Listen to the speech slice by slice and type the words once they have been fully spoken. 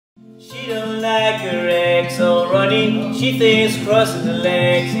She don't like her ex all runny. She thinks crossing the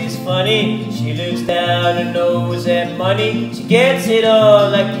legs is funny. She looks down her nose at money. She gets it all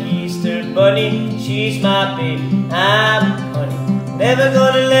like the Easter bunny. She's my baby, I'm honey. Never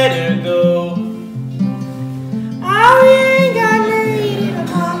gonna let her go. Oh, he ain't got laid in a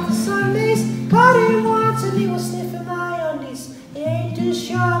month for Sundays. Caught him once and he was sniffing my undies. He ain't too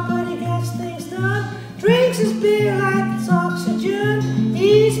sharp but he gets things done. Drinks his beer like it's oxygen.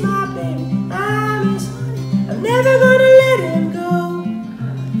 He's my baby, I'm his honey. I'm never gonna let him go.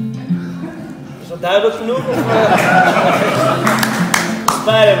 Is dat duidelijk genoeg? In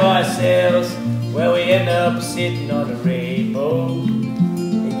spite of ourselves, well, we end up sitting on the rainbow.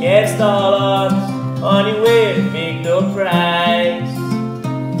 Against all odds, honey, we're a big no prize.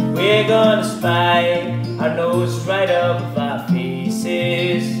 We're gonna spy our nose right up of our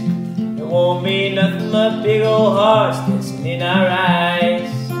faces. It won't mean nothing but big old hearts dancing in our eyes.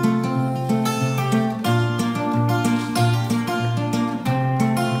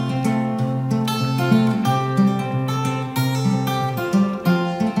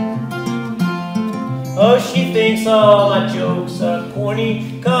 Oh, she thinks all my jokes are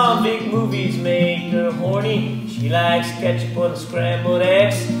corny. Convict movies make her horny. She likes ketchup on the scrambled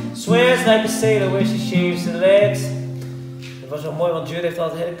eggs. Swears like a sailor when she shaves her legs. Dat was wel mooi, want Jur heeft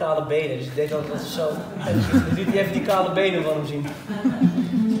altijd hele kale benen. Dus ik deed altijd zo. En dan liet hij even die kale benen van hem zien.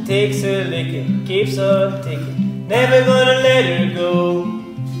 Takes her licking, keeps on ticking. Never gonna let her go.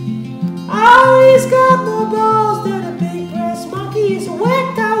 Oh, he's got more balls than a big breast monkey. He's a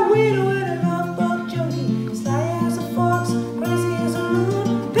whacked out widow and a love bug junkie. Sly as a fox, crazy as a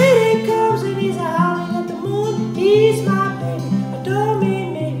loon. Payday comes and he's howling at the moon. He's my baby, adore me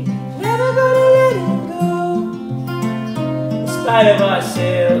maybe. Never gonna let him go. In spite of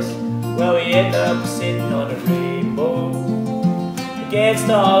ourselves, well, we end up sitting on a rainbow. Against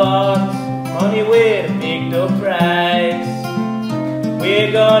all odds, honey, we're a big no prize.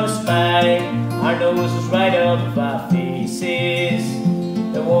 We're gonna spy our noses right up of our faces.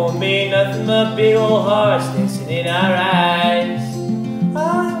 There won't be nothing but big old hearts dancing in our eyes.